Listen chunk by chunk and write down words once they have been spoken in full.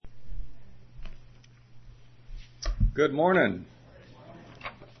Good morning.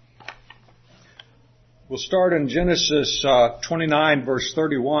 We'll start in Genesis 29, verse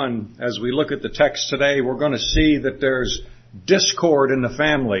 31. As we look at the text today, we're going to see that there's discord in the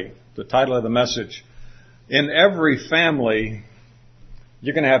family, the title of the message. In every family,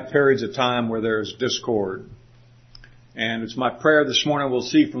 you're going to have periods of time where there's discord. And it's my prayer this morning we'll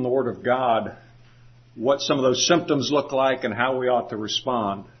see from the Word of God what some of those symptoms look like and how we ought to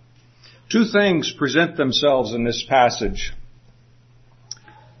respond. Two things present themselves in this passage.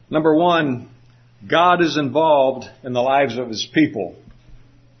 Number one, God is involved in the lives of His people.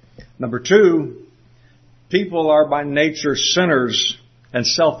 Number two, people are by nature sinners and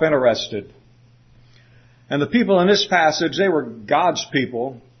self-interested. And the people in this passage, they were God's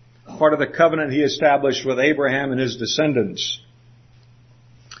people, part of the covenant He established with Abraham and his descendants.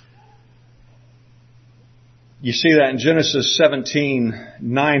 You see that in Genesis 17,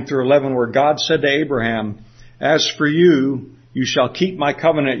 9 through 11, where God said to Abraham, "As for you, you shall keep my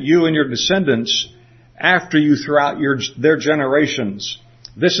covenant, you and your descendants, after you throughout their generations.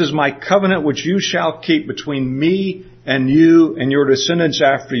 This is my covenant which you shall keep between me and you and your descendants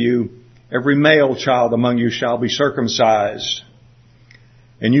after you. Every male child among you shall be circumcised.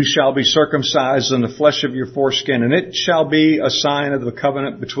 And you shall be circumcised in the flesh of your foreskin, and it shall be a sign of the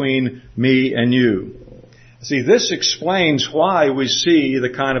covenant between me and you." See, this explains why we see the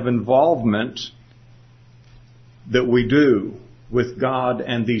kind of involvement that we do with God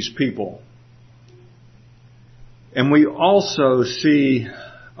and these people. And we also see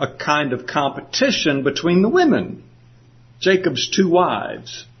a kind of competition between the women, Jacob's two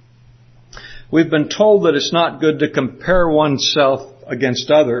wives. We've been told that it's not good to compare oneself against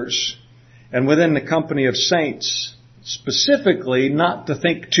others, and within the company of saints, specifically not to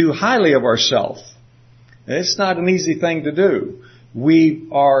think too highly of ourselves. It's not an easy thing to do. We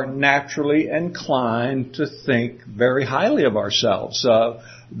are naturally inclined to think very highly of ourselves.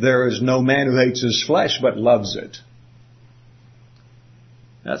 There is no man who hates his flesh but loves it.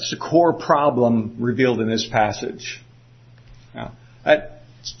 That's the core problem revealed in this passage. Now, that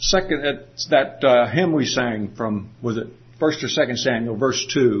hymn we sang from, was it 1st or 2nd Samuel, verse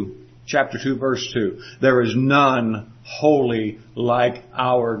 2, chapter 2, verse 2. There is none holy like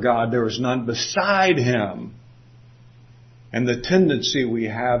our God. There is none beside Him. And the tendency we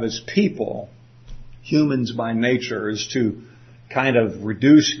have as people, humans by nature, is to kind of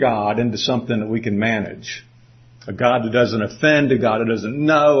reduce God into something that we can manage. A God that doesn't offend, a God who doesn't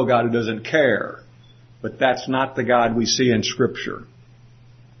know, a God who doesn't care. But that's not the God we see in Scripture.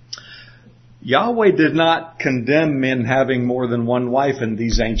 Yahweh did not condemn men having more than one wife in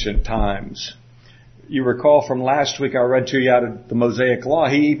these ancient times. You recall from last week I read to you out of the Mosaic Law,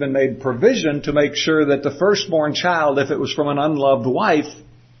 He even made provision to make sure that the firstborn child, if it was from an unloved wife,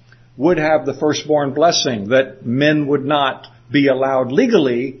 would have the firstborn blessing, that men would not be allowed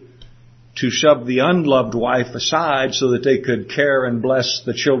legally to shove the unloved wife aside so that they could care and bless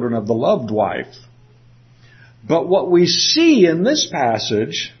the children of the loved wife. But what we see in this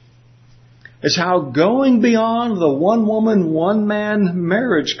passage is how going beyond the one-woman, one-man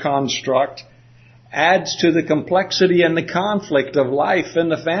marriage construct adds to the complexity and the conflict of life in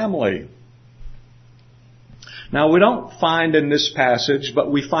the family. Now, we don't find in this passage, but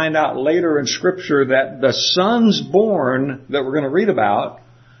we find out later in Scripture that the sons born that we're going to read about,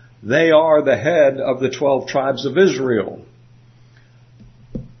 they are the head of the 12 tribes of Israel.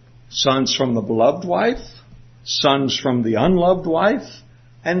 Sons from the beloved wife, sons from the unloved wife,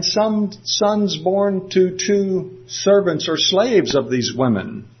 and some sons born to two servants or slaves of these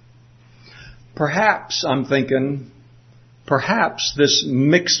women. Perhaps, I'm thinking, perhaps this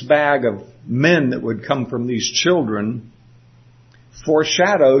mixed bag of men that would come from these children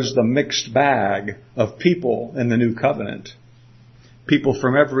foreshadows the mixed bag of people in the new covenant. People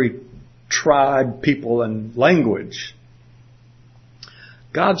from every tribe, people, and language.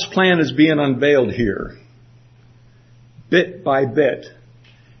 God's plan is being unveiled here, bit by bit,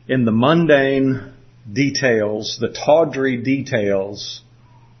 in the mundane details, the tawdry details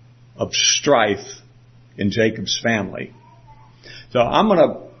of strife in Jacob's family. So I'm going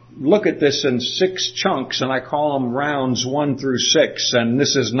to look at this in 6 chunks, and I call them rounds 1 through 6. And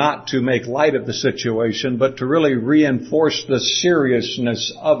this is not to make light of the situation, but to really reinforce the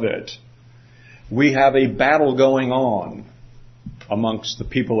seriousness of it. We have a battle going on amongst the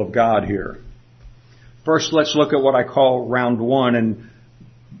people of God here. First, let's look at what I call round 1 in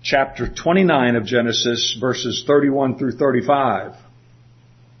chapter 29 of Genesis, verses 31 through 35.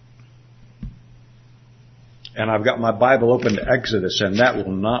 And I've got my Bible open to Exodus, and that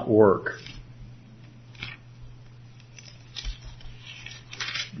will not work.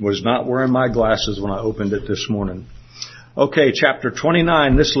 Was not wearing my glasses when I opened it this morning. Okay, chapter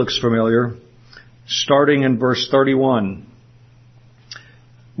 29, this looks familiar, starting in verse 31.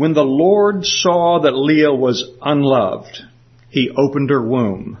 When the Lord saw that Leah was unloved, he opened her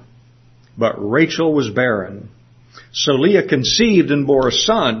womb, but Rachel was barren. So Leah conceived and bore a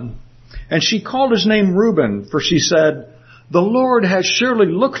son, and she called his name Reuben, for she said, "The Lord has surely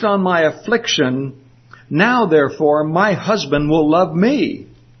looked on my affliction. Now therefore my husband will love me."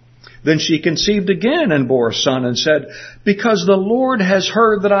 Then she conceived again and bore a son and said, "Because the Lord has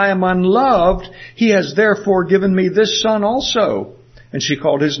heard that I am unloved, he has therefore given me this son also." And she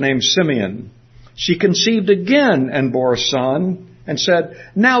called his name Simeon. She conceived again and bore a son and said,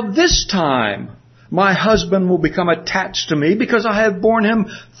 "Now this time my husband will become attached to me because I have borne him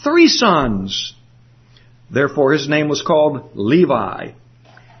 3 sons." Therefore his name was called Levi.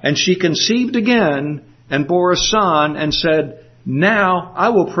 And she conceived again and bore a son and said, "Now I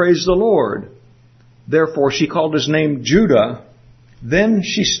will praise the Lord." Therefore she called his name Judah. Then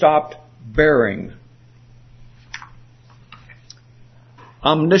she stopped bearing.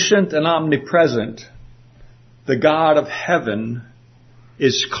 Omniscient and omnipresent, the God of heaven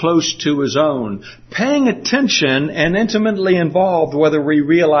is close to his own, paying attention and intimately involved whether we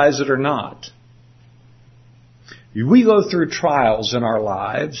realize it or not. We go through trials in our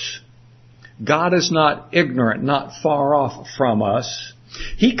lives. God is not ignorant, not far off from us.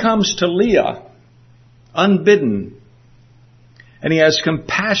 He comes to Leah unbidden, and he has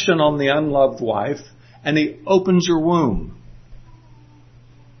compassion on the unloved wife, and he opens her womb.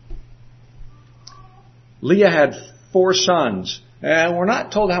 Leah had 4 sons, and we're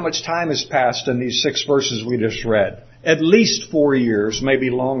not told how much time has passed in these 6 verses we just read. At least 4 years, maybe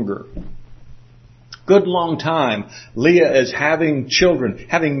longer. Good long time. Leah is having children,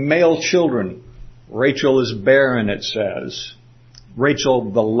 having male children. Rachel is barren, it says. Rachel,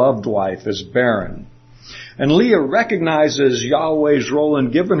 the loved wife, is barren. And Leah recognizes Yahweh's role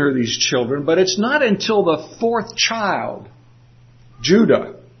in giving her these children, but it's not until the 4th child,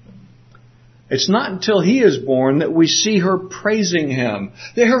 Judah, it's not until he is born that we see her praising him.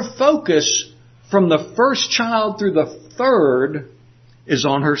 That her focus from the 1st child through the 3rd is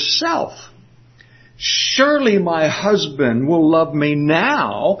on herself. Surely my husband will love me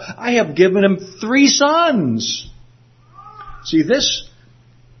now. I have given him 3 sons. See, this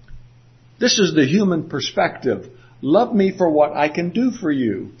is the human perspective. Love me for what I can do for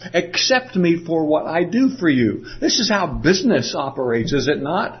you. Accept me for what I do for you. This is how business operates, is it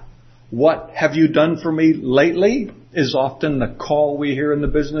not? What have you done for me lately is often the call we hear in the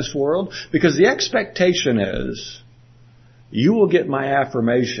business world, because the expectation is you will get my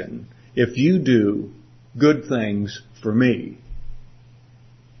affirmation if you do good things for me.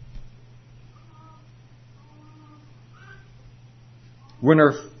 When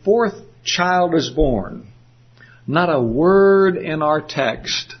her 4th child is born, not a word in our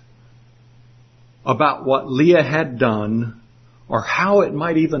text about what Leah had done or how it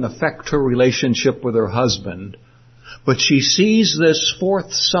might even affect her relationship with her husband. But she sees this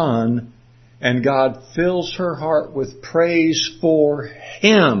 4th son, and God fills her heart with praise for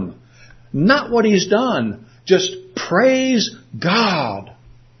him. Not what he's done, just praise God.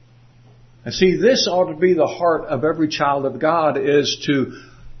 And see, this ought to be the heart of every child of God, is to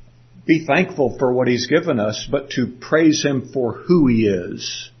be thankful for what he's given us, but to praise him for who he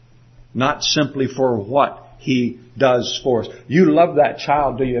is, not simply for what he does for us. You love that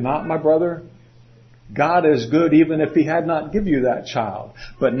child, do you not, my brother? God is good even if he had not given you that child.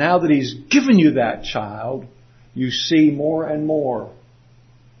 But now that he's given you that child, you see more and more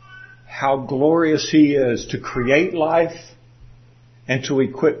how glorious he is to create life and to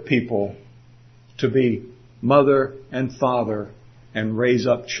equip people to be mother and father and raise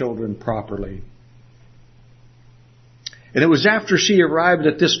up children properly. And it was after she arrived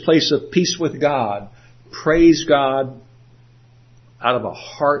at this place of peace with God, praise God, out of a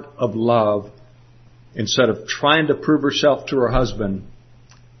heart of love, instead of trying to prove herself to her husband,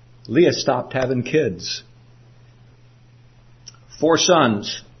 Leah stopped having kids. 4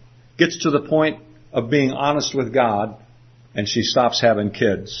 sons. Gets to the point of being honest with God, and she stops having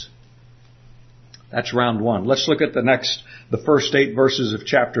kids. That's round 1. Let's look at the first 8 verses of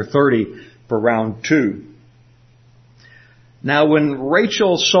chapter 30 for round 2. Now when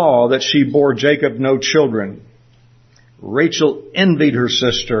Rachel saw that she bore Jacob no children, Rachel envied her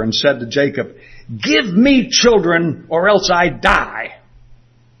sister and said to Jacob, "Give me children or else I die."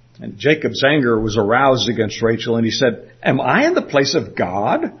 And Jacob's anger was aroused against Rachel, and he said, "Am I in the place of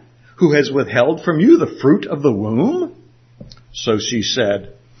God, who has withheld from you the fruit of the womb?" So she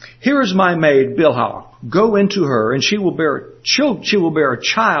said, "Here is my maid Bilhah. Go into her, and she will bear a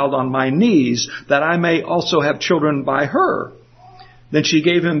child on my knees, that I may also have children by her. Then she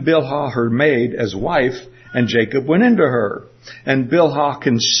gave him Bilhah her maid as wife, and Jacob went into her. And Bilhah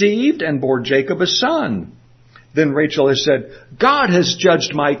conceived and bore Jacob a son. Then Rachel has said, God has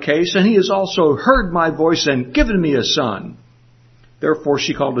judged my case, and he has also heard my voice and given me a son. Therefore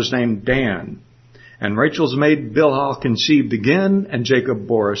she called his name Dan. And Rachel's maid Bilhah conceived again, and Jacob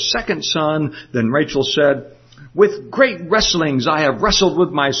bore a second son. Then Rachel said, with great wrestlings I have wrestled with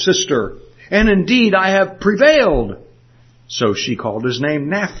my sister, and indeed I have prevailed. So she called his name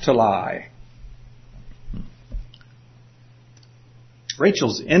Naphtali.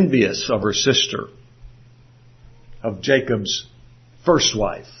 Rachel's envious of her sister, of Jacob's first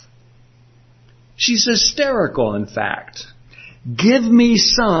wife. She's hysterical, in fact. Give me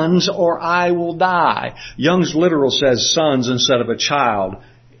sons or I will die. Young's Literal says sons instead of a child.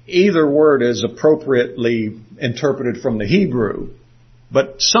 Either word is appropriately interpreted from the Hebrew.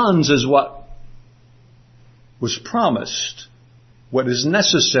 But sons is what was promised, what is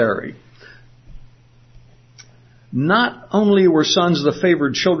necessary. Not only were sons the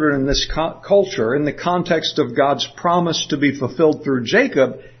favored children in this culture, in the context of God's promise to be fulfilled through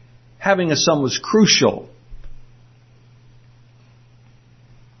Jacob, having a son was crucial.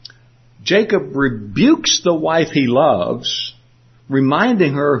 Jacob rebukes the wife he loves,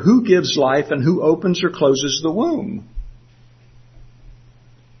 reminding her who gives life and who opens or closes the womb.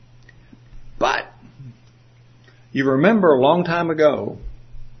 But you remember a long time ago,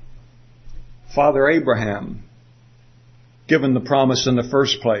 Father Abraham, given the promise in the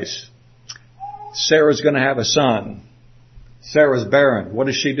first place, Sarah's going to have a son. Sarah's barren. What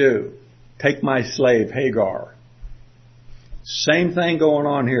does she do? Take my slave Hagar. Same thing going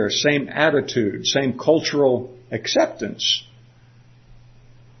on here. Same attitude. Same cultural acceptance.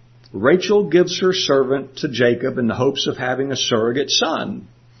 Rachel gives her servant to Jacob in the hopes of having a surrogate son.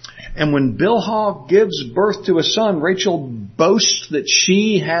 And when Bilhah gives birth to a son, Rachel boasts that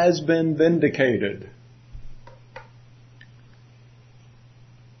she has been vindicated.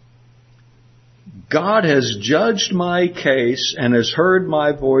 God has judged my case and has heard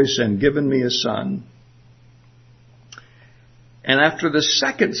my voice and given me a son. And after the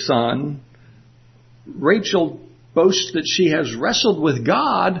second son, Rachel boasts that she has wrestled with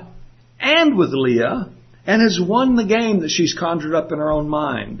God and with Leah and has won the game that she's conjured up in her own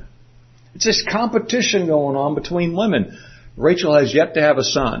mind. It's this competition going on between women. Rachel has yet to have a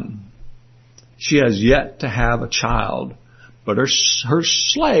son. She has yet to have a child. But her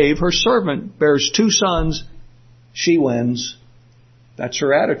slave, her servant, bears two sons. She wins. That's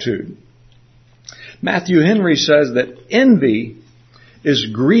her attitude. Matthew Henry says that envy is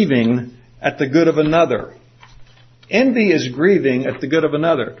grieving at the good of another. Envy is grieving at the good of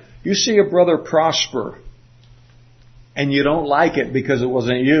another. You see a brother prosper, and you don't like it because it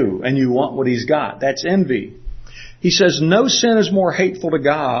wasn't you, and you want what he's got. That's envy. He says, no sin is more hateful to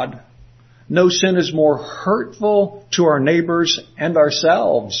God. No sin is more hurtful to our neighbors and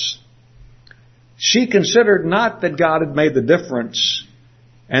ourselves. She considered not that God had made the difference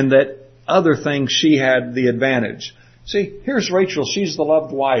and that other things she had the advantage. See, here's Rachel. She's the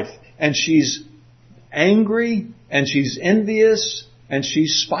loved wife, and she's angry, and she's envious, and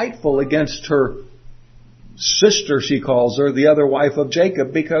she's spiteful against her sister, she calls her, the other wife of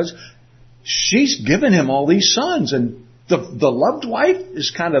Jacob, because she's given him all these sons, and the loved wife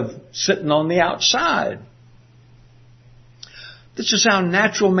is kind of sitting on the outside. This is how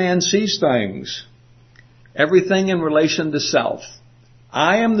natural man sees things. Everything in relation to self.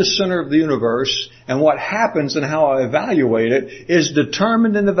 I am the center of the universe, and what happens and how I evaluate it is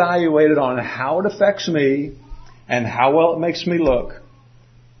determined and evaluated on how it affects me and how well it makes me look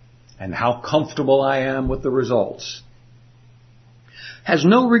and how comfortable I am with the results. Has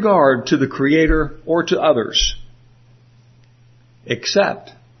no regard to the Creator or to others,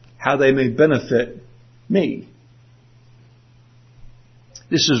 except how they may benefit me.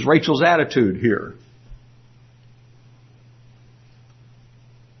 This is Rachel's attitude here.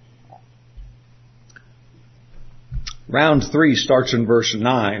 Round 3 starts in verse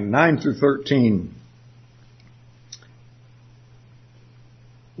 9 through 13.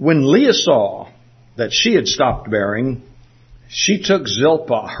 When Leah saw that she had stopped bearing, she took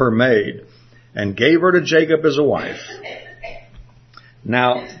Zilpah, her maid, and gave her to Jacob as a wife.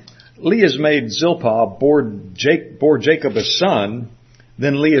 Now, Leah's maid Zilpah bore Jacob a son.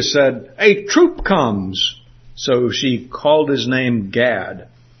 Then Leah said, "A troop comes." So she called his name Gad.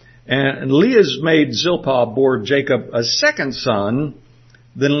 And Leah's maid Zilpah bore Jacob a second son.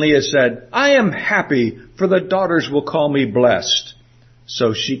 Then Leah said, "I am happy, for the daughters will call me blessed."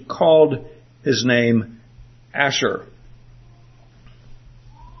 So she called his name Asher.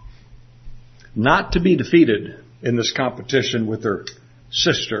 Not to be defeated in this competition with her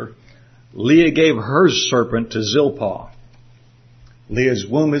sister, Leah gave her serpent to Zilpah. Leah's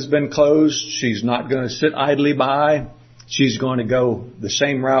womb has been closed. She's not going to sit idly by. She's going to go the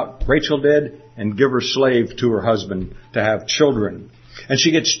same route Rachel did and give her slave to her husband to have children. And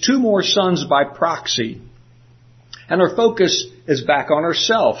she gets 2 more sons by proxy. And her focus is back on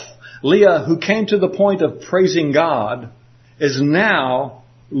herself. Leah, who came to the point of praising God, is now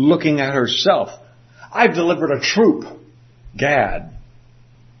looking at herself. I've delivered a troop. Gad.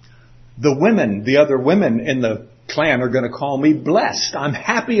 The other women in the clan are going to call me blessed. I'm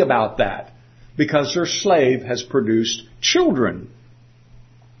happy about that because her slave has produced children.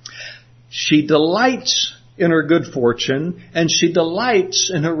 She delights in her good fortune and she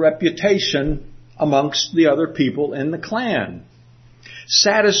delights in her reputation amongst the other people in the clan.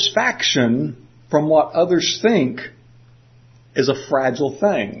 Satisfaction from what others think is a fragile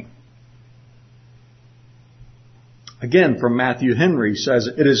thing. Again, from Matthew Henry says,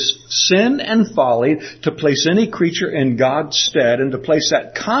 it is sin and folly to place any creature in God's stead and to place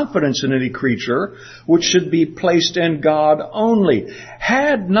that confidence in any creature which should be placed in God only.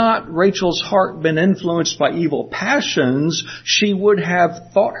 Had not Rachel's heart been influenced by evil passions, she would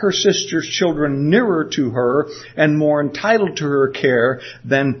have thought her sister's children nearer to her and more entitled to her care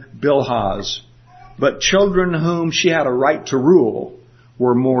than Bilhah's. But children whom she had a right to rule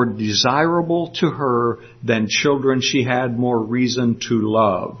were more desirable to her than children she had more reason to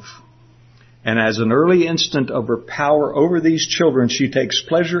love. And as an early instant of her power over these children, she takes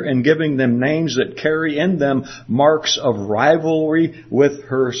pleasure in giving them names that carry in them marks of rivalry with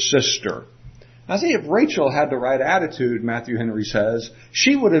her sister. Now see, if Rachel had the right attitude, Matthew Henry says,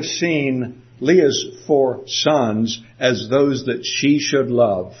 she would have seen Leah's 4 sons as those that she should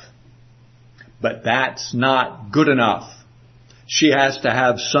love. But that's not good enough. She has to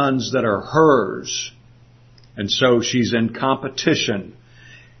have sons that are hers. And so she's in competition.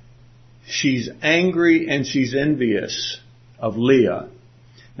 She's angry and she's envious of Leah.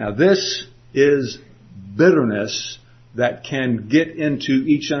 Now this is bitterness that can get into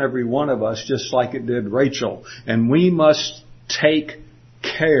each and every one of us just like it did Rachel. And we must take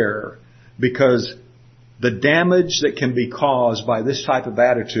care because the damage that can be caused by this type of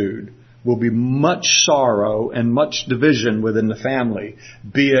attitude will be much sorrow and much division within the family,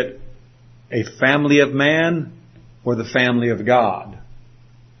 be it a family of man or the family of God.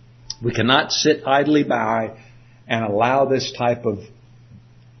 We cannot sit idly by and allow this type of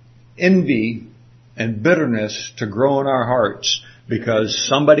envy and bitterness to grow in our hearts because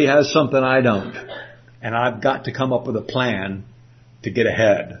somebody has something I don't, and I've got to come up with a plan to get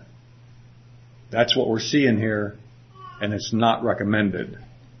ahead. That's what we're seeing here, and it's not recommended.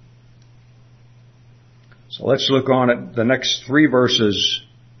 So let's look on at the next 3 verses.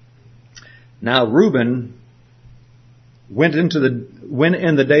 Now Reuben went in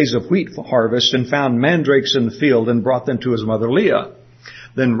the days of wheat harvest and found mandrakes in the field and brought them to his mother Leah.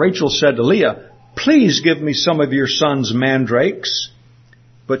 Then Rachel said to Leah, "Please give me some of your son's mandrakes."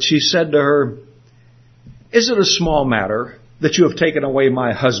 But she said to her, "Is it a small matter that you have taken away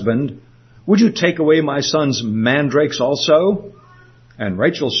my husband? Would you take away my son's mandrakes also?" And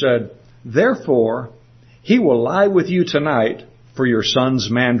Rachel said, "Therefore, he will lie with you tonight for your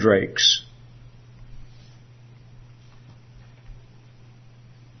son's mandrakes."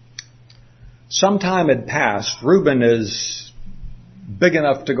 Some time had passed. Reuben is big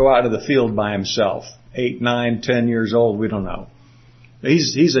enough to go out of the field by himself. 8, 9, 10 years old, we don't know.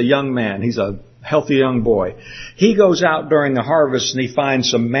 He's a young man. He's a healthy young boy. He goes out during the harvest and he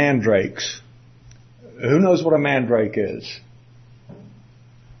finds some mandrakes. Who knows what a mandrake is?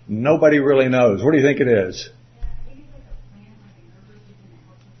 Nobody really knows. What do you think it is?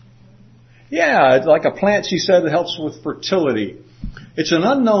 Yeah, it's like a plant, she said, that helps with fertility. It's an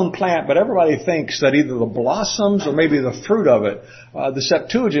unknown plant, but everybody thinks that either the blossoms or maybe the fruit of it. The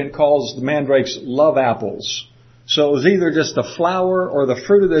Septuagint calls the mandrakes love apples. So it was either just the flower or the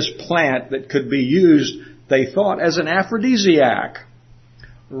fruit of this plant that could be used, they thought, as an aphrodisiac.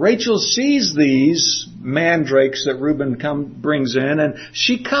 Rachel sees these mandrakes that Reuben brings in, and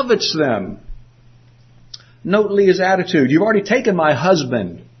she covets them. Note Leah's attitude. You've already taken my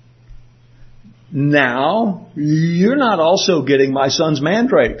husband. Now, you're not also getting my son's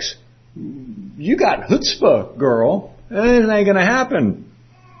mandrakes. You got chutzpah, girl. It ain't going to happen.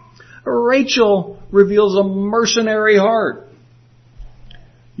 Rachel reveals a mercenary heart.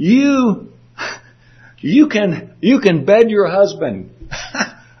 You can bed your husband.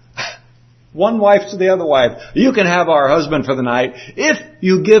 One wife to the other wife. You can have our husband for the night if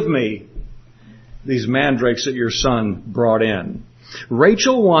you give me these mandrakes that your son brought in.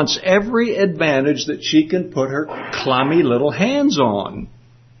 Rachel wants every advantage that she can put her clammy little hands on.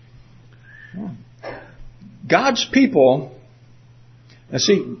 God's people,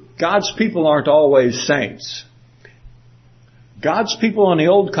 God's people aren't always saints. God's people in the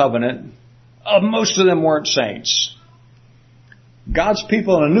Old Covenant, most of them weren't saints. God's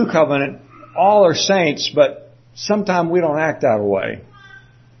people in the New Covenant, all are saints, but sometimes we don't act that way.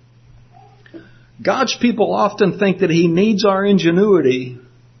 God's people often think that He needs our ingenuity,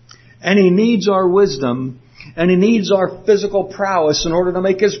 and He needs our wisdom, and He needs our physical prowess in order to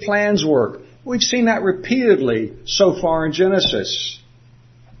make His plans work. We've seen that repeatedly so far in Genesis.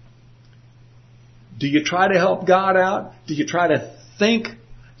 Do you try to help God out? Do you try to think?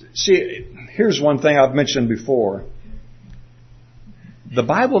 See, here's one thing I've mentioned before. The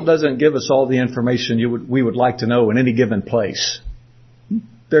Bible doesn't give us all the information we would like to know in any given place.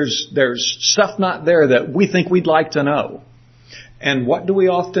 There's stuff not there that we think we'd like to know. And what do we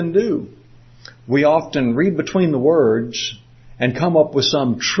often do? We often read between the words and come up with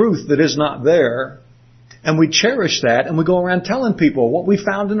some truth that is not there. And we cherish that and we go around telling people what we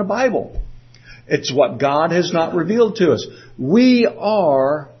found in the Bible. It's what God has not revealed to us. We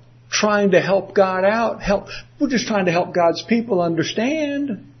are trying to help God out. We're just trying to help God's people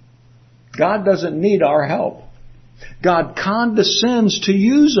understand. God doesn't need our help. God condescends to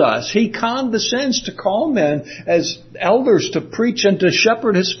use us. He condescends to call men as elders to preach and to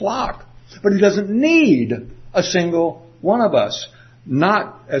shepherd His flock. But He doesn't need a single one of us.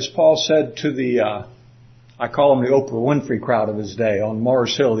 Not, as Paul said to the, I call them the Oprah Winfrey crowd of his day, on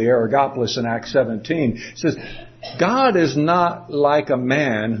Mars Hill, the Areopagus in Acts 17. He says, God is not like a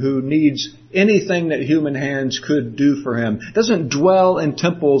man who needs anything that human hands could do for Him. Doesn't dwell in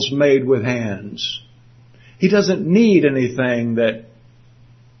temples made with hands. He doesn't need anything that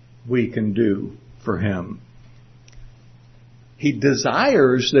we can do for Him. He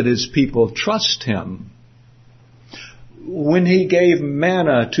desires that His people trust Him. When He gave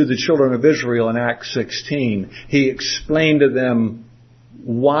manna to the children of Israel in Acts 16, He explained to them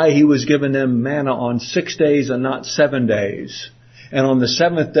why He was giving them manna on 6 days and not 7 days. And on the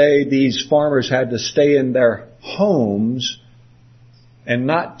seventh day, these farmers had to stay in their homes and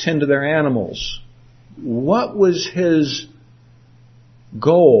not tend to their animals. What was His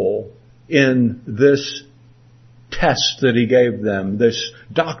goal in this test that He gave them, this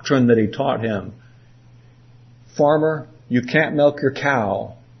doctrine that He taught him? Farmer, you can't milk your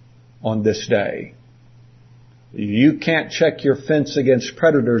cow on this day. You can't check your fence against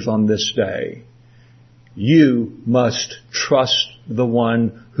predators on this day. You must trust the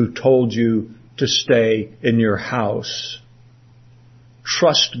one who told you to stay in your house.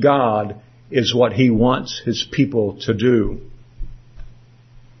 Trust God is what He wants His people to do.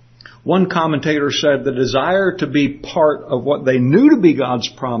 One commentator said the desire to be part of what they knew to be God's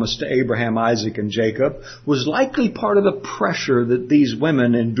promise to Abraham, Isaac, and Jacob was likely part of the pressure that these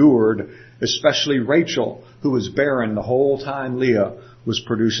women endured, especially Rachel, who was barren the whole time Leah was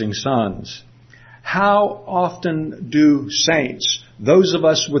producing sons. How often do saints, those of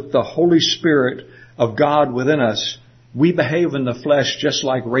us with the Holy Spirit of God within us, we behave in the flesh just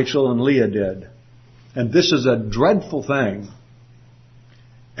like Rachel and Leah did. And this is a dreadful thing.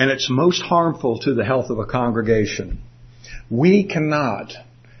 And it's most harmful to the health of a congregation. We cannot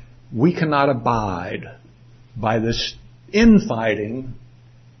abide by this infighting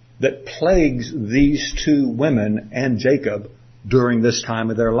that plagues these two women and Jacob during this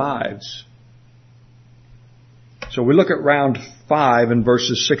time of their lives. So we look at round 5 in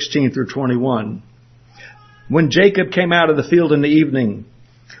verses 16 through 21. When Jacob came out of the field in the evening,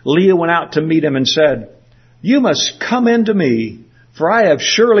 Leah went out to meet him and said, "You must come in to me, for I have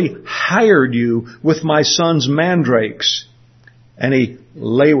surely hired you with my son's mandrakes." And he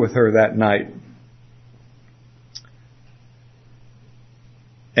lay with her that night.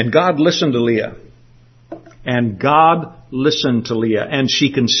 And God listened to Leah. And God listened to Leah. And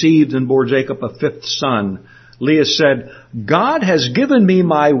she conceived and bore Jacob a 5th son. Leah said, "God has given me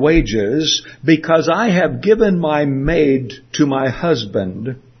my wages because I have given my maid to my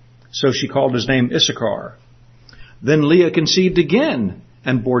husband." So she called his name Issachar. Then Leah conceived again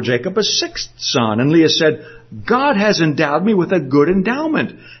and bore Jacob a 6th son. And Leah said, "God has endowed me with a good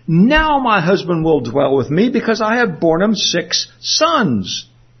endowment. Now my husband will dwell with me because I have borne him 6 sons.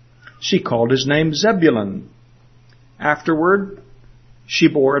 She called his name Zebulun. Afterward, she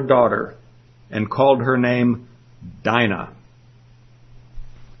bore a daughter and called her name Dinah.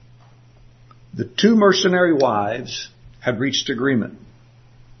 The 2 mercenary wives had reached agreement.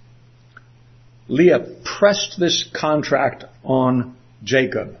 Leah pressed this contract on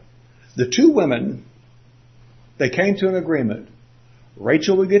Jacob. The two women, they came to an agreement.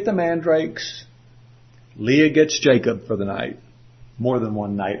 Rachel would get the mandrakes. Leah gets Jacob for the night. More than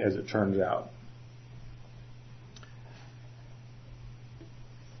one night, as it turns out.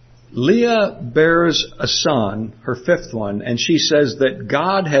 Leah bears a son, her fifth one, and she says that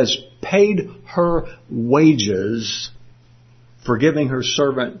God has paid her wages for giving her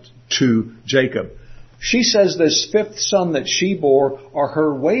servant to Jacob. She says this fifth son that she bore are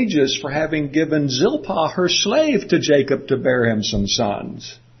her wages for having given Zilpah, her slave, to Jacob to bear him some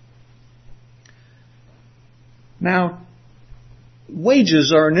sons. Now,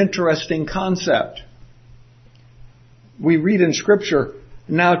 wages are an interesting concept. We read in Scripture,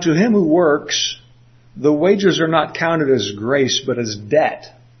 now to him who works, the wages are not counted as grace, but as debt.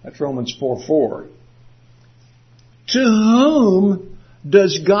 That's Romans 4:4. To whom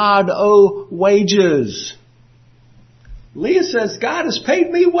does God owe wages? Leah says, God has paid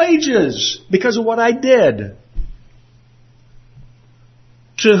me wages because of what I did.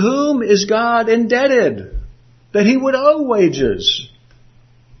 To whom is God indebted that he would owe wages?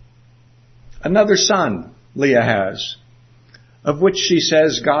 Another son Leah has, of which she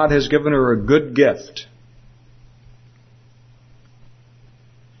says God has given her a good gift.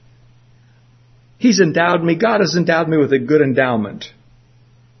 God has endowed me with a good endowment.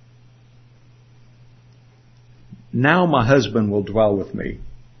 Now my husband will dwell with me.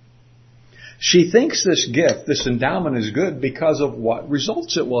 She thinks this gift, this endowment is good because of what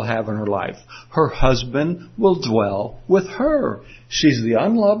results it will have in her life. Her husband will dwell with her. She's the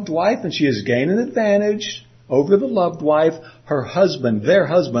unloved wife and she has gained an advantage over the loved wife. Her husband, their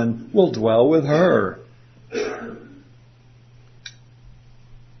husband, will dwell with her.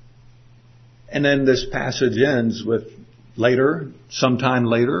 And then this passage ends with sometime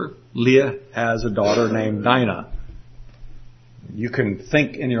later, Leah has a daughter named Dinah. You can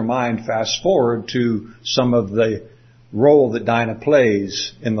think in your mind, fast forward to some of the role that Dinah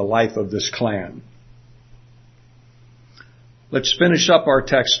plays in the life of this clan. Let's finish up our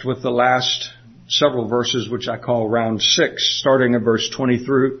text with the last several verses, which I call round 6, starting at verse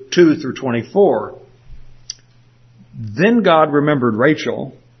 22 through 24. Then God remembered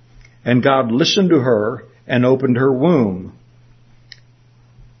Rachel, and God listened to her and opened her womb.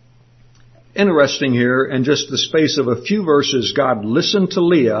 Interesting here, in just the space of a few verses, God listened to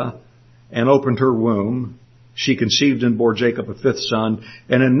Leah and opened her womb. She conceived and bore Jacob a fifth son.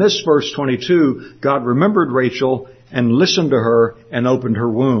 And in this verse 22, God remembered Rachel and listened to her and opened her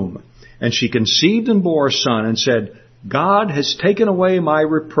womb. And she conceived and bore a son and said, God has taken away my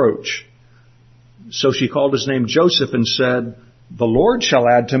reproach. So she called his name Joseph and said, the Lord shall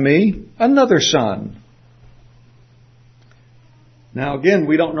add to me another son. Now again,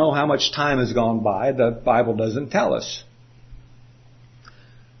 we don't know how much time has gone by. The Bible doesn't tell us.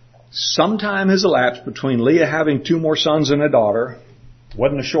 Some time has elapsed between Leah having 2 more sons and a daughter.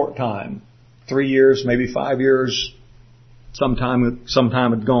 Wasn't a short time. 3 years, maybe 5 years. Some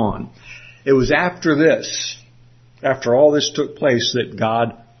time had gone. It was after this, after all this took place, that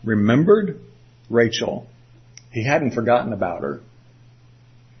God remembered Rachel. He hadn't forgotten about her.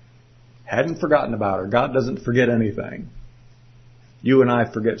 God doesn't forget anything. You and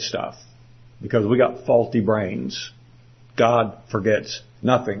I forget stuff because we got faulty brains. God forgets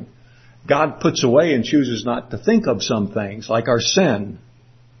nothing. God puts away and chooses not to think of some things, like our sin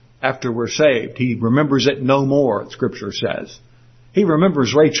after we're saved. He remembers it no more, Scripture says. He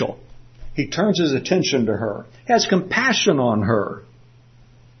remembers Rachel. He turns his attention to her. He has compassion on her.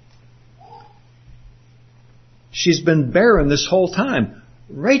 She's been barren this whole time.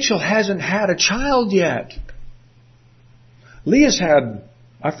 Rachel hasn't had a child yet. Leah's had,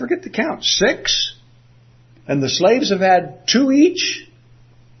 I forget the count, 6. And the slaves have had 2 each.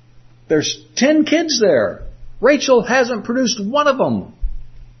 There's 10 kids there. Rachel hasn't produced one of them.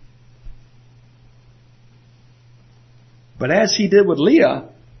 But as he did with Leah,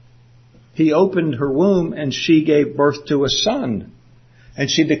 he opened her womb and she gave birth to a son.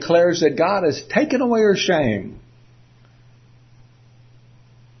 And she declares that God has taken away her shame.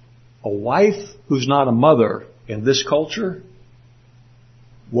 A wife who's not a mother in this culture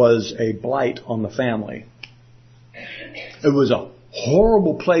was a blight on the family. It was a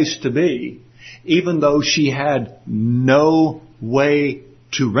horrible place to be, even though she had no way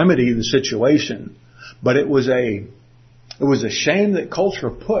to remedy the situation. But it was a shame that culture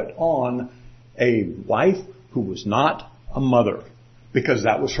put on a wife who was not a mother, because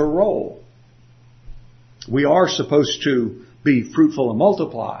that was her role. We are supposed to be fruitful and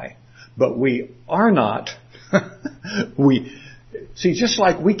multiply, but we are not. See, just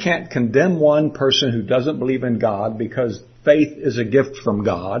like we can't condemn one person who doesn't believe in God because faith is a gift from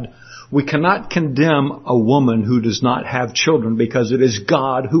God, we cannot condemn a woman who does not have children because it is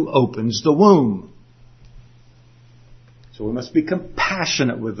God who opens the womb. So we must be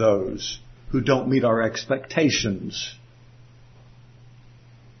compassionate with those who don't meet our expectations.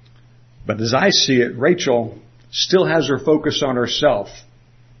 But as I see it, Rachel still has her focus on herself.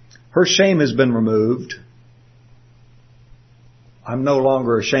 Her shame has been removed. I'm no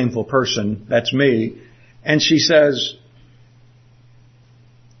longer a shameful person. That's me. And she says,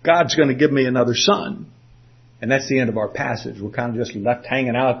 God's going to give me another son. And that's the end of our passage. We're kind of just left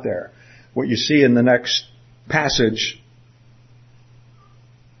hanging out there. What you see in the next passage,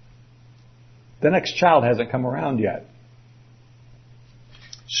 the next child hasn't come around yet.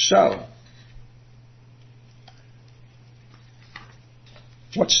 So,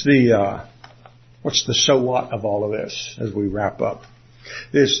 what's the so what of all of this as we wrap up?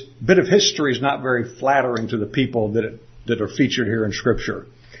 This bit of history is not very flattering to the people that are featured here in Scripture.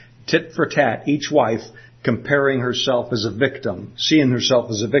 Tit for tat, each wife comparing herself as a victim, seeing herself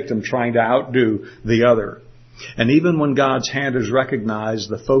as a victim, trying to outdo the other. And even when God's hand is recognized,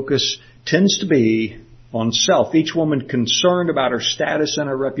 the focus tends to be on self, each woman concerned about her status and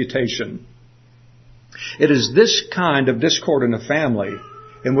her reputation. It is this kind of discord in a family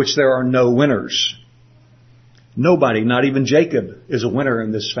in which there are no winners. Nobody, not even Jacob, is a winner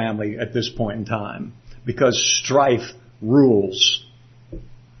in this family at this point in time because strife rules.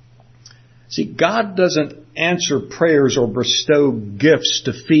 See, God doesn't answer prayers or bestow gifts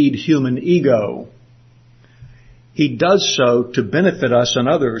to feed human ego. He does so to benefit us and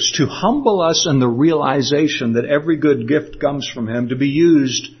others, to humble us in the realization that every good gift comes from Him to be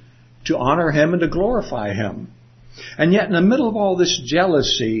used to honor Him and to glorify Him. And yet in the middle of all this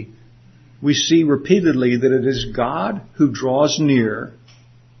jealousy, we see repeatedly that it is God who draws near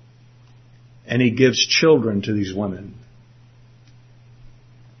and He gives children to these women.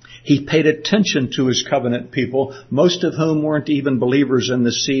 He paid attention to His covenant people, most of whom weren't even believers in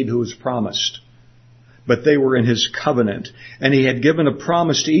the seed who was promised. But they were in His covenant. And He had given a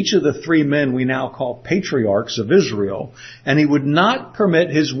promise to each of the three men we now call patriarchs of Israel. And He would not permit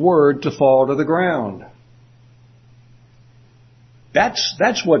His word to fall to the ground.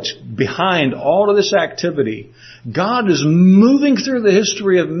 That's what's behind all of this activity. God is moving through the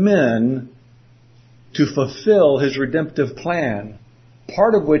history of men to fulfill His redemptive plan.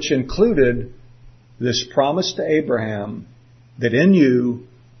 Part of which included this promise to Abraham that in you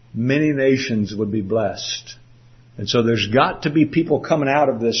many nations would be blessed. And so there's got to be people coming out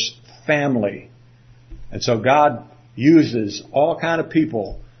of this family. And so God uses all kind of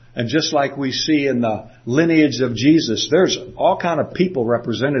people. And just like we see in the lineage of Jesus, there's all kind of people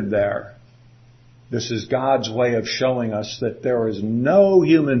represented there. This is God's way of showing us that there is no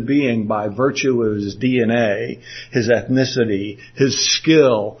human being by virtue of his DNA, his ethnicity, his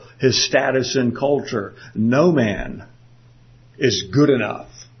skill, his status in culture. No man is good enough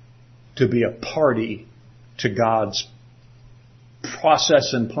to be a party to God's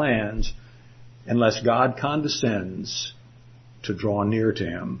process and plans unless God condescends to draw near to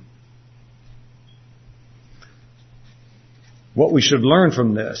Him. What we should learn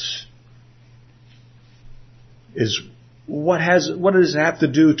from this is what does it have to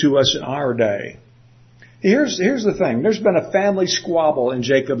do to us in our day? Here's the thing. There's been a family squabble in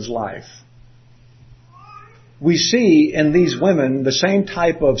Jacob's life. We see in these women the same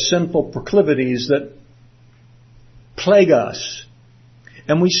type of sinful proclivities that plague us.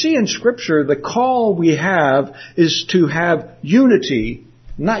 And we see in Scripture the call we have is to have unity,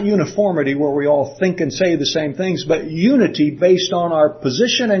 not uniformity where we all think and say the same things, but unity based on our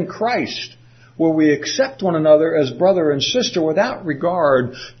position in Christ, where we accept one another as brother and sister without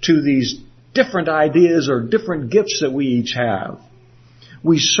regard to these different ideas or different gifts that we each have.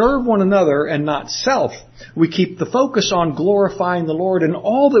 We serve one another and not self. We keep the focus on glorifying the Lord in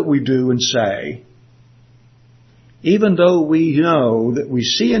all that we do and say, even though we know that we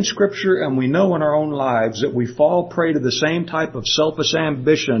see in Scripture and we know in our own lives that we fall prey to the same type of selfish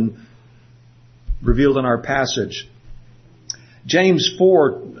ambition revealed in our passage. James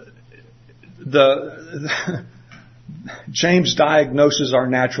 4, James diagnoses our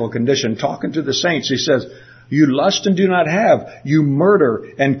natural condition. Talking to the saints, he says, you lust and do not have. You murder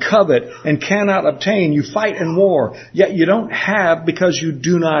and covet and cannot obtain. You fight and war. Yet you don't have because you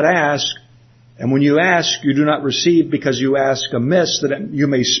do not ask. And when you ask, you do not receive because you ask amiss, that you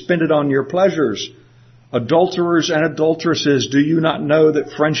may spend it on your pleasures. Adulterers and adulteresses, do you not know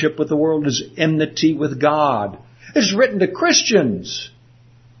that friendship with the world is enmity with God? It's written to Christians.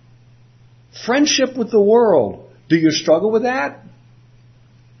 Friendship with the world. Do you struggle with that?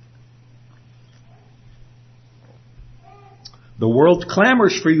 The world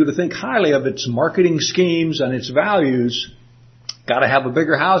clamors for you to think highly of its marketing schemes and its values. Got to have a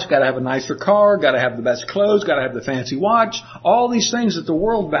bigger house, got to have a nicer car, got to have the best clothes, got to have the fancy watch. All these things that the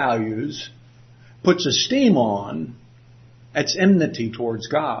world values, puts esteem on, that's enmity towards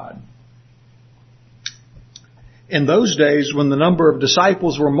God. In those days, when the number of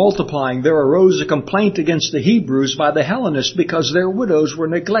disciples were multiplying, there arose a complaint against the Hebrews by the Hellenists because their widows were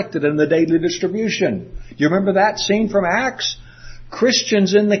neglected in the daily distribution. Do you remember that scene from Acts?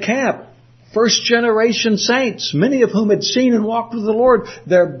 Christians in the camp, first generation saints, many of whom had seen and walked with the Lord,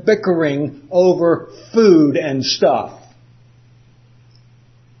 they're bickering over food and stuff.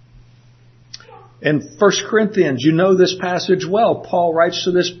 In 1 Corinthians, you know this passage well. Paul writes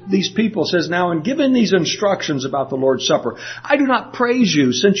to these people, says, "Now in giving these instructions about the Lord's Supper, I do not praise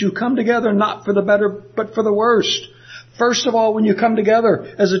you, since you come together not for the better, but for the worst. First of all, when you come together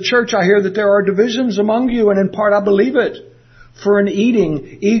as a church, I hear that there are divisions among you, and in part I believe it. For in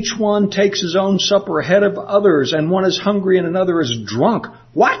eating, each one takes his own supper ahead of others, and one is hungry and another is drunk.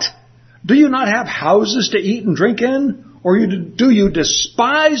 What? Do you not have houses to eat and drink in? Or do you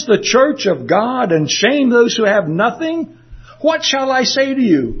despise the church of God and shame those who have nothing? What shall I say to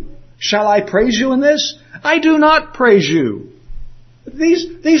you? Shall I praise you in this? I do not praise you."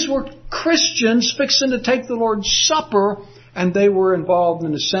 These were Christians fixing to take the Lord's Supper, and they were involved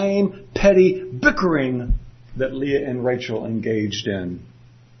in the same petty bickering that Leah and Rachel engaged in.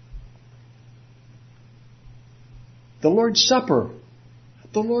 The Lord's Supper.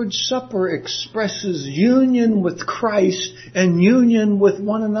 The Lord's Supper expresses union with Christ and union with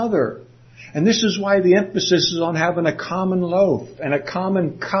one another. And this is why the emphasis is on having a common loaf and a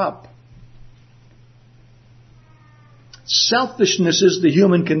common cup. Selfishness is the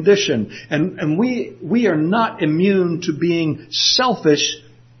human condition. And we are not immune to being selfish,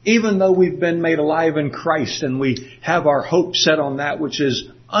 even though we've been made alive in Christ and we have our hope set on that which is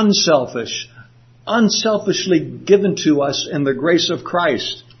unselfish, unselfishly given to us in the grace of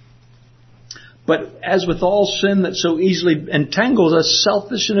Christ. But as with all sin that so easily entangles us,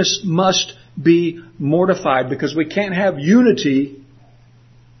 selfishness must be mortified, because we can't have unity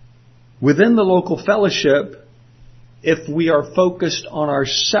within the local fellowship if we are focused on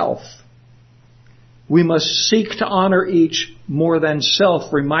ourself. We must seek to honor each more than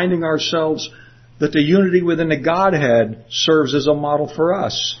self, reminding ourselves that the unity within the Godhead serves as a model for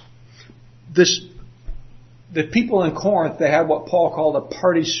us. The people in Corinth, they had what Paul called a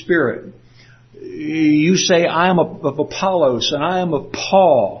party spirit. You say, I am of Apollos and I am of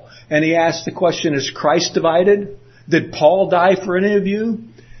Paul. And he asked the question, is Christ divided? Did Paul die for any of you?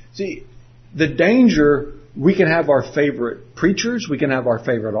 See, the danger, we can have our favorite preachers, we can have our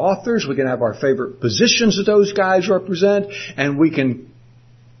favorite authors, we can have our favorite positions that those guys represent, and we can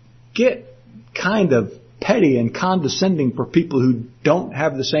get kind of petty and condescending for people who don't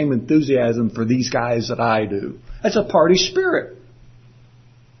have the same enthusiasm for these guys that I do. That's a party spirit.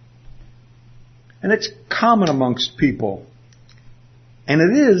 And it's common amongst people. And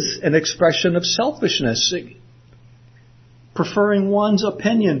it is an expression of selfishness, preferring one's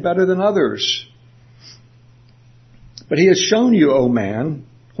opinion better than others. But he has shown you, O man,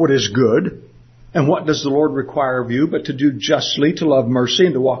 what is good. And what does the Lord require of you but to do justly, to love mercy,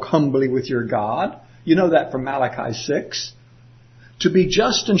 and to walk humbly with your God? You know that from Malachi 6. To be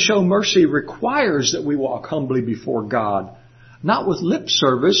just and show mercy requires that we walk humbly before God, not with lip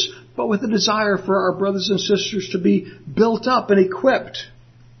service, but with a desire for our brothers and sisters to be built up and equipped.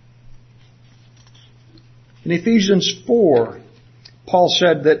 In Ephesians 4, Paul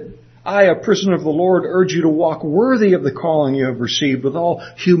said that I, a prisoner of the Lord, urge you to walk worthy of the calling you have received, with all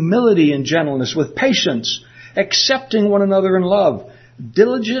humility and gentleness, with patience, accepting one another in love,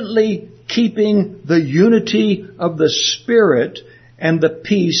 diligently keeping the unity of the Spirit and the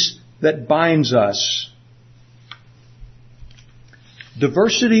peace that binds us.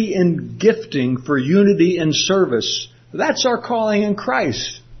 Diversity in gifting for unity in service. That's our calling in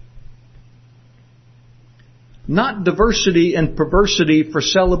Christ. Not diversity and perversity for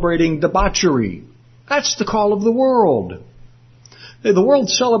celebrating debauchery. That's the call of the world. The world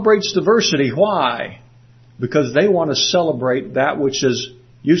celebrates diversity. Why? Because they want to celebrate that which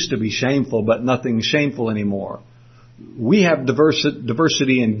used to be shameful, but nothing shameful anymore. We have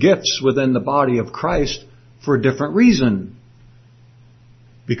diversity in gifts within the body of Christ for a different reason.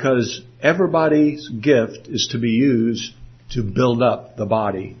 Because everybody's gift is to be used to build up the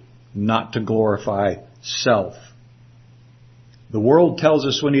body, not to glorify self. The world tells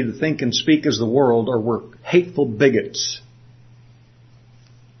us we need to think and speak as the world, or we're hateful bigots.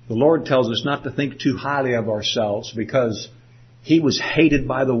 The Lord tells us not to think too highly of ourselves because He was hated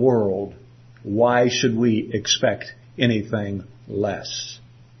by the world. Why should we expect anything less?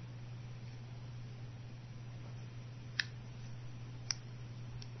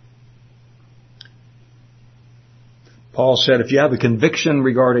 Paul said, if you have a conviction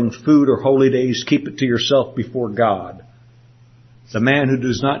regarding food or holy days, keep it to yourself before God. The man who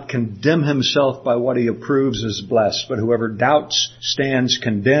does not condemn himself by what he approves is blessed, but whoever doubts stands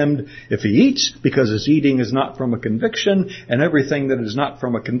condemned if he eats, because his eating is not from a conviction, and everything that is not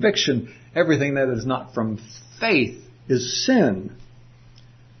from a conviction, everything that is not from faith is sin.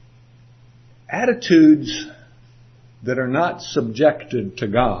 Attitudes that are not subjected to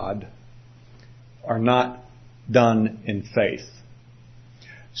God are not done in faith.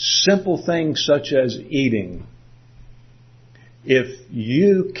 Simple things such as eating. If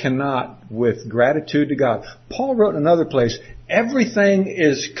you cannot, with gratitude to God, Paul wrote in another place, everything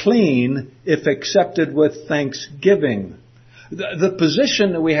is clean if accepted with thanksgiving. The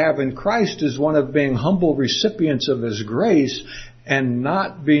position that we have in Christ is one of being humble recipients of His grace and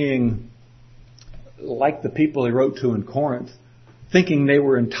not being like the people he wrote to in Corinth, thinking they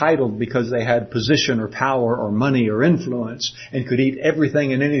were entitled because they had position or power or money or influence and could eat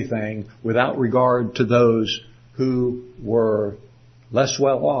everything and anything without regard to those who were less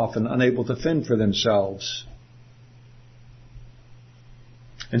well off and unable to fend for themselves.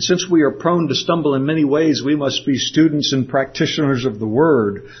 And since we are prone to stumble in many ways, we must be students and practitioners of the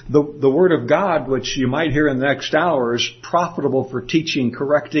Word. The Word of God, which you might hear in the next hour, is profitable for teaching,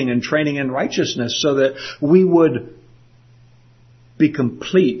 correcting, and training in righteousness, so that we would be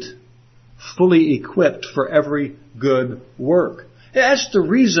complete, fully equipped for every good work. That's the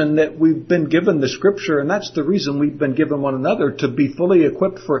reason that we've been given the Scripture, and that's the reason we've been given one another, to be fully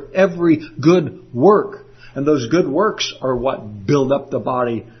equipped for every good work. And those good works are what build up the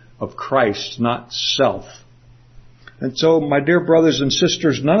body of Christ, not self. And so, my dear brothers and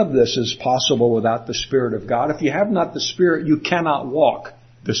sisters, none of this is possible without the Spirit of God. If you have not the Spirit, you cannot walk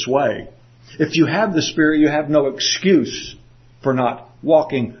this way. If you have the Spirit, you have no excuse for not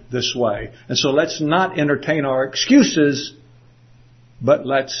walking this way. And so let's not entertain our excuses, but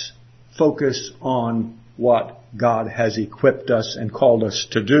let's focus on what God has equipped us and called us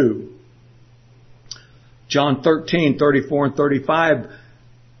to do. John 13:34 and 35,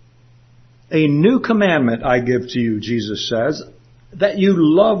 a new commandment I give to you, Jesus says, that you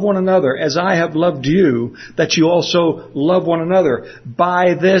love one another as I have loved you, that you also love one another.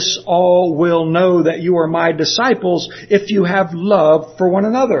 By this all will know that you are my disciples if you have love for one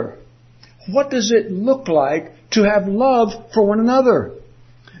another. What does it look like to have love for one another?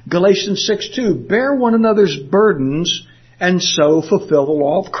 Galatians 6:2, bear one another's burdens and so fulfill the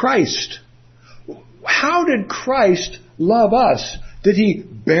law of Christ. How did Christ love us? Did He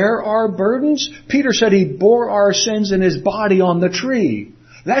bear our burdens? Peter said He bore our sins in His body on the tree.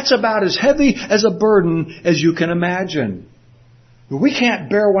 That's about as heavy as a burden as you can imagine. We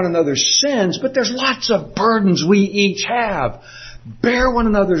can't bear one another's sins, but there's lots of burdens we each have. Bear one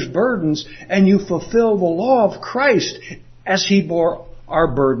another's burdens and you fulfill the law of Christ as He bore our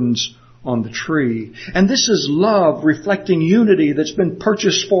burdens on the tree. And this is love reflecting unity that's been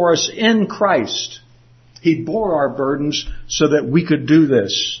purchased for us in Christ. He bore our burdens so that we could do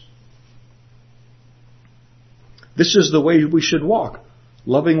this. This is the way we should walk.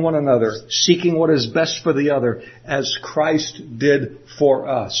 Loving one another, seeking what is best for the other, as Christ did for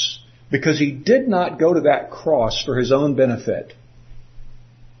us. Because He did not go to that cross for His own benefit.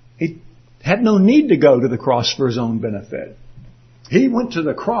 He had no need to go to the cross for His own benefit. He went to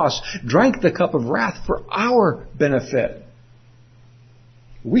the cross, drank the cup of wrath for our benefit.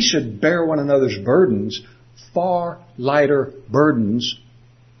 We should bear one another's burdens, far lighter burdens,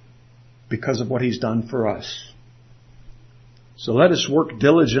 because of what He's done for us. So let us work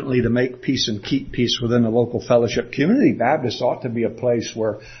diligently to make peace and keep peace within the local fellowship. Community Baptist ought to be a place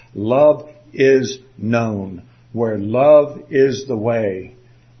where love is known, where love is the way,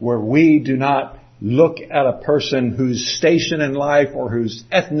 where we do not look at a person whose station in life or whose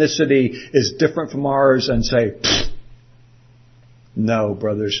ethnicity is different from ours and say, no,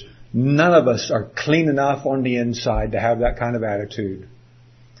 brothers, none of us are clean enough on the inside to have that kind of attitude.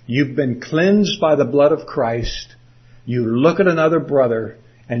 You've been cleansed by the blood of Christ. You look at another brother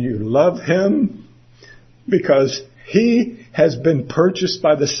and you love him because he has been purchased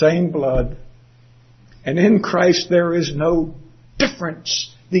by the same blood. And in Christ there is no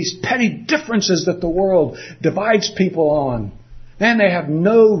difference. These petty differences that the world divides people on, man, they have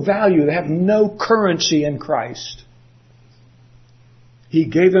no value. They have no currency in Christ. He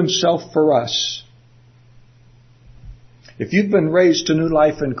gave Himself for us. If you've been raised to new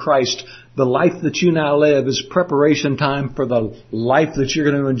life in Christ, the life that you now live is preparation time for the life that you're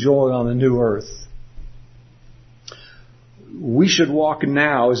going to enjoy on the new earth. We should walk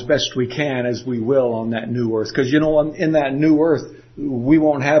now as best we can as we will on that new earth. Because in that new earth, we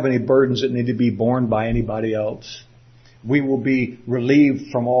won't have any burdens that need to be borne by anybody else. We will be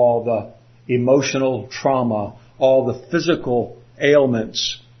relieved from all the emotional trauma, all the physical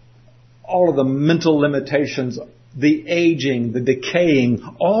ailments, all of the mental limitations, the aging, the decaying,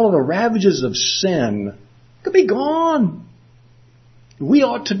 all of the ravages of sin could be gone. We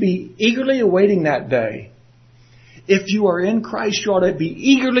ought to be eagerly awaiting that day. If you are in Christ, you ought to be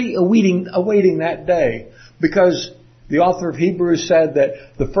eagerly awaiting that day. Because the author of Hebrews said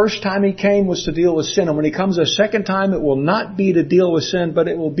that the first time He came was to deal with sin. And when He comes a second time, it will not be to deal with sin, but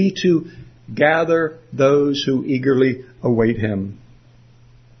it will be to gather those who eagerly await Him.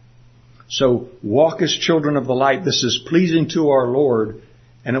 So walk as children of the light. This is pleasing to our Lord,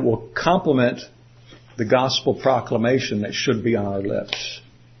 and it will complement the gospel proclamation that should be on our lips.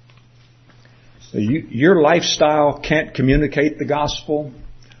 Your lifestyle can't communicate the gospel,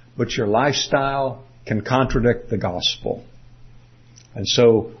 but your lifestyle can contradict the gospel. And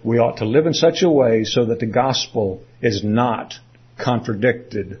so we ought to live in such a way so that the gospel is not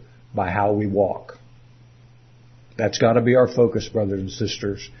contradicted by how we walk. That's got to be our focus, brothers and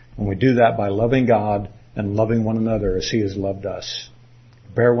sisters. And we do that by loving God and loving one another as He has loved us.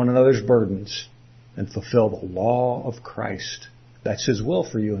 Bear one another's burdens and fulfill the law of Christ. That's His will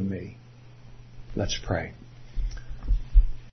for you and me. Let's pray.